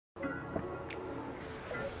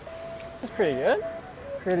It's pretty good.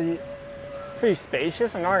 Pretty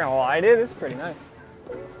spacious. I'm not gonna lie, dude. This is pretty nice.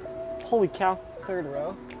 Holy cow, third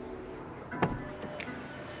row.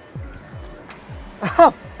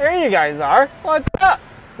 Oh, there you guys are. What's up?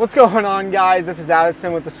 What's going on, guys? This is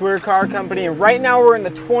Addison with the Swear Car Company, and right now we're in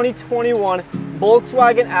the 2021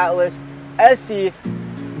 Volkswagen Atlas SE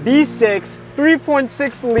V6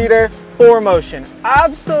 3.6 liter 4Motion.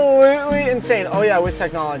 Absolutely insane. Oh yeah, with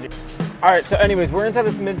technology. All right, so anyways, we're inside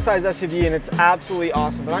this mid-size SUV and it's absolutely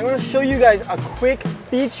awesome. But I'm gonna show you guys a quick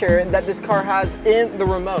feature that this car has in the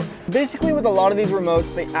remote. Basically, with a lot of these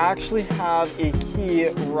remotes, they actually have a key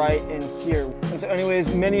right in here. And so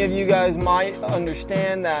anyways, many of you guys might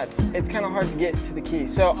understand that it's kind of hard to get to the key.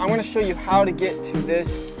 So I'm gonna show you how to get to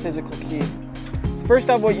this physical key. So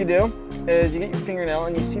first off, what you do is you get your fingernail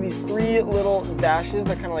and you see these three little dashes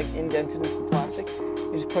that kind of like indented into the plastic.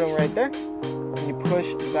 You just put them right there and you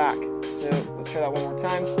push back. So let's try that one more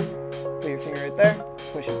time. Put your finger right there,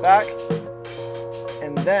 push it back,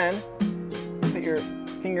 and then put your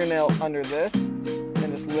fingernail under this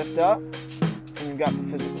and just lift up, and you've got the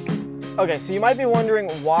physical key. Okay, so you might be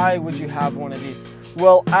wondering, why would you have one of these?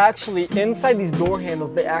 Well, actually, inside these door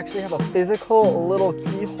handles, they actually have a physical little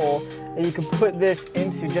keyhole that you can put this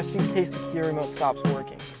into just in case the key remote stops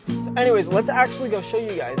working. So anyways, let's actually go show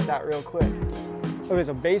you guys that real quick. Okay,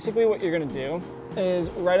 so basically what you're gonna do is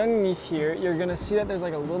right underneath here, you're gonna see that there's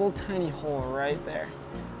like a little tiny hole right there.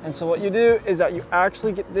 And so what you do is that you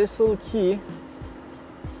actually get this little key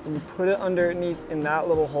and you put it underneath in that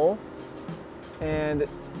little hole and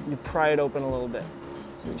you pry it open a little bit.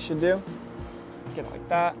 So what you should do is get it like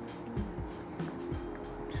that.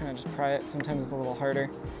 Kind of just pry it. Sometimes it's a little harder.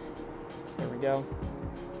 There we go.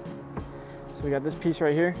 So we got this piece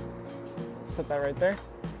right here. Let's set that right there.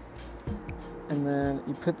 And then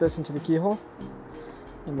you put this into the keyhole,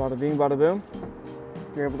 and bada bing, bada boom,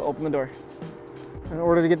 you're able to open the door. In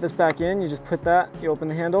order to get this back in, you just put that, you open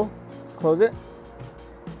the handle, close it,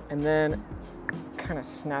 and then kind of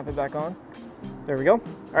snap it back on. There we go. All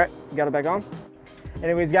right, you got it back on.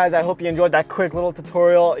 Anyways, guys, I hope you enjoyed that quick little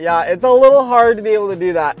tutorial. Yeah, it's a little hard to be able to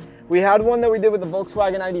do that. We had one that we did with the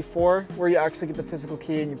Volkswagen ID4 where you actually get the physical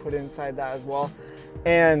key and you put it inside that as well.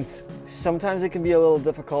 And sometimes it can be a little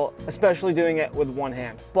difficult, especially doing it with one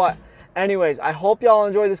hand. But anyways, I hope y'all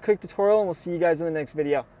enjoyed this quick tutorial and we'll see you guys in the next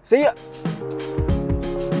video. See ya!